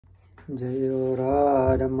Jayo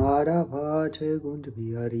Radha Madhava Jai Gunj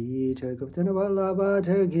Bihari Jai Kaptana Vallabha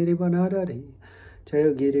Jai Giri Banadari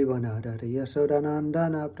Jai Giri Banadari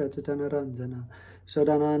Yasodanandana Pratitana Ranjana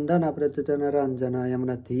Sodanandana Pratitana Ranjana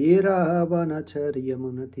Yamunatira Vanachari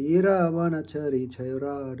Yamunatira Vanachari Jai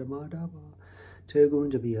Radha Madhava Jai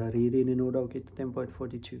Gunj Bihari. Reading Uddhava Gita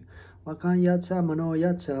 10.42. Vakan yatsa mano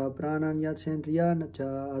yatsa pranan yatsendriya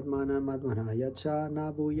nacha atmanan madmana yatsa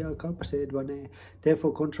nabuya kalpasedvane.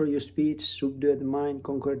 Therefore control your speech, subdue the mind,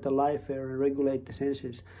 conquer the life air, and regulate the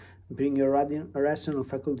senses. Bring your rational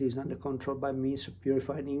faculties under control by means of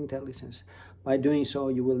purified intelligence. By doing so,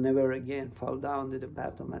 you will never again fall down to the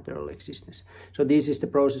path of material existence. So this is the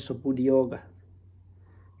process of Buddha Yoga,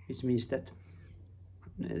 which means that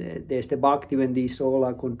there's the bhakti when these all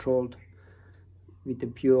are controlled with the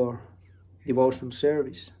pure devotional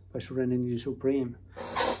service by surrendering to the Supreme,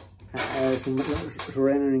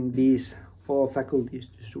 surrendering these four faculties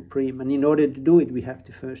to the Supreme. And in order to do it, we have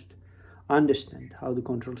to first understand how to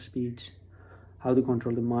control speech, how to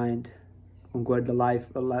control the mind, conquer the life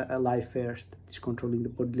affairs that is controlling the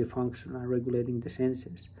bodily function and regulating the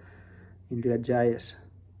senses into ajayas,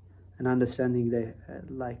 and understanding the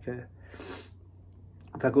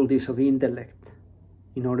faculties of intellect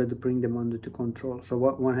in order to bring them under control. So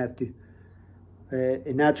what one have to,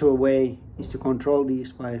 a natural way is to control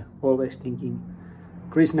these by always thinking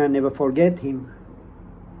Krishna, never forget him.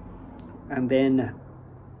 And then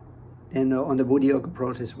on the Buddha Yoga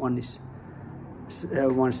process, one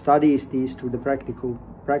studies these through the practical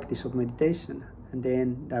practice of meditation, and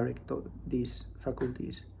then direct these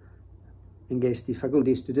faculties, engage these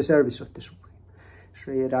faculties to the service of the Supreme.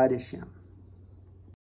 Sri Radhe Shyam.